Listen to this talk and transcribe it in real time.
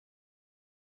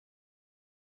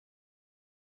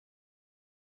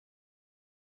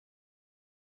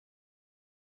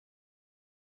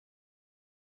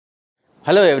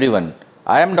Hello everyone,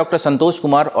 I am Dr. Santosh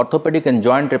Kumar, Orthopaedic and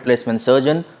Joint Replacement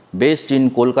Surgeon based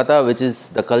in Kolkata, which is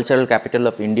the cultural capital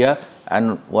of India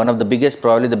and one of the biggest,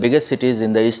 probably the biggest cities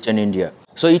in the eastern India.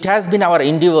 So it has been our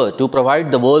endeavor to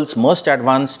provide the world's most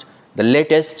advanced, the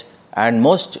latest and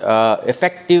most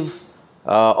effective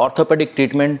orthopedic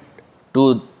treatment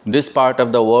to this part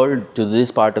of the world, to this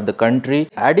part of the country.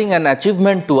 Adding an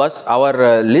achievement to us,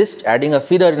 our list, adding a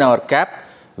feather in our cap,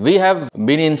 we have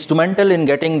been instrumental in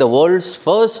getting the world's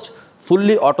first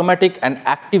fully automatic and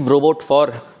active robot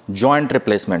for joint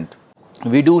replacement.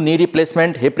 We do knee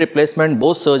replacement, hip replacement,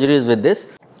 both surgeries with this.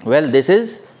 Well, this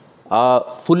is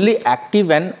a fully active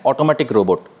and automatic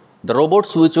robot. The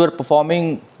robots which were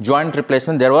performing joint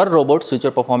replacement, there were robots which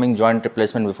were performing joint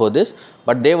replacement before this,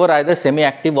 but they were either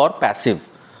semi-active or passive.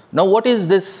 Now, what is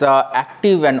this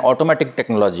active and automatic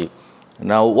technology?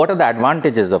 Now, what are the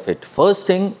advantages of it? First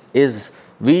thing is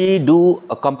we do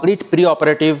a complete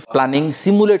pre-operative planning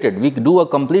simulated. We do a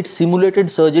complete simulated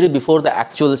surgery before the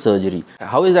actual surgery.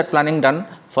 How is that planning done?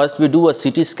 First, we do a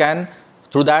CT scan.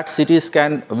 Through that CT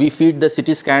scan, we feed the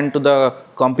CT scan to the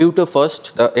computer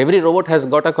first. Every robot has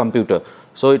got a computer.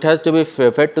 So it has to be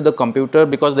fed to the computer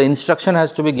because the instruction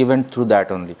has to be given through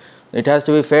that only. It has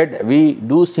to be fed. We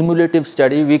do simulative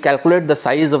study. We calculate the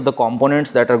size of the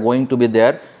components that are going to be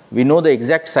there. We know the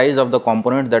exact size of the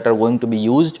components that are going to be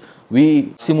used.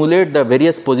 We simulate the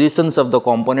various positions of the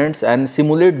components and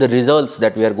simulate the results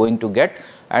that we are going to get,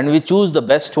 and we choose the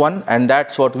best one, and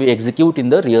that's what we execute in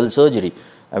the real surgery.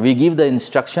 We give the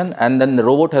instruction, and then the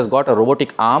robot has got a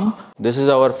robotic arm. This is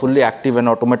our fully active and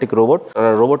automatic robot,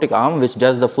 a robotic arm which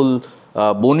does the full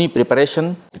bony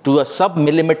preparation to a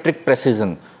sub-millimetric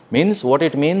precision. Means what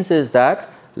it means is that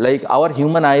like our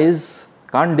human eyes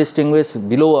can't distinguish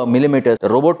below a millimeter. The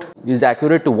robot is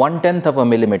accurate to 1/10 of a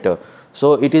millimeter.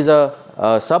 So it is a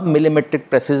sub-millimetric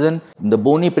precision. The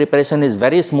bony preparation is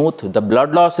very smooth. The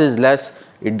blood loss is less.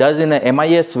 It does in a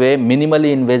MIS way,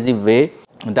 minimally invasive way.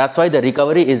 That's why the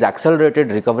recovery is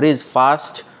accelerated. Recovery is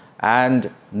fast, and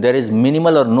there is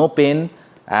minimal or no pain.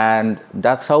 And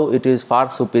that's how it is far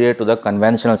superior to the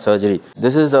conventional surgery.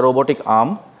 This is the robotic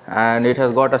arm, and it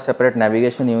has got a separate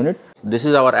navigation unit. This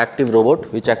is our active robot,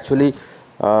 which actually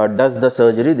does the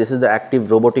surgery. This is the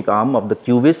active robotic arm of the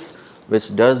Cubis,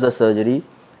 which does the surgery.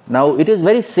 Now it is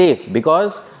very safe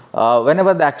because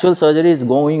whenever the actual surgery is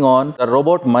going on, the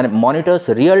robot monitors,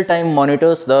 real-time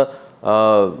monitors the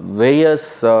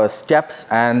various steps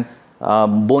and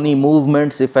bony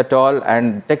movements, if at all,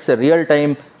 and takes a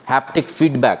real-time haptic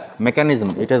feedback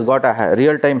mechanism. It has got a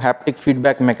real-time haptic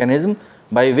feedback mechanism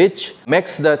by which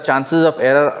makes the chances of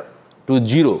error to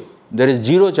zero. There is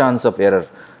zero chance of error.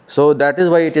 So that is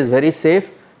why it is very safe.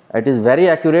 It is very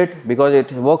accurate because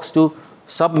it works to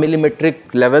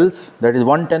sub-millimetric levels, that is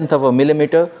 1/10 of a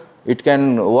millimeter. It can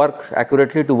work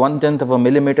accurately to 1/10 of a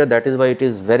millimeter. That is why it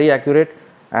is very accurate.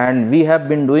 And we have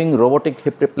been doing robotic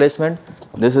hip replacement.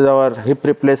 This is our hip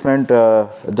replacement.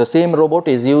 The same robot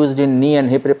is used in knee and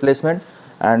hip replacement,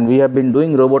 and we have been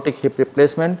doing robotic hip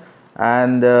replacement.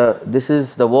 And this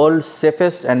is the world's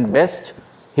safest and best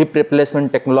hip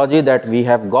replacement technology that we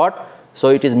have got. So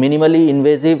it is minimally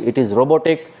invasive, it is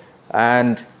robotic,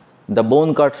 and the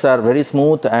bone cuts are very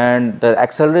smooth, and the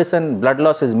acceleration, blood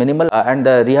loss is minimal, and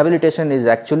the rehabilitation is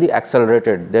actually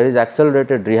accelerated. There is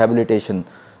accelerated rehabilitation.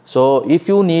 So if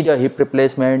you need a hip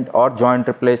replacement or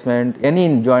joint replacement, any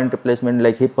joint replacement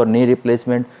like hip or knee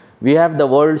replacement, we have the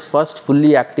world's first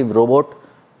fully active robot,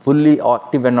 fully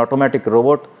active and automatic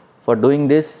robot for doing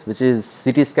this, which is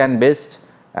CT scan based,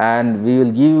 and we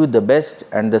will give you the best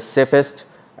and the safest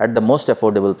at the most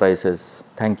affordable prices.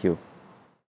 Thank you.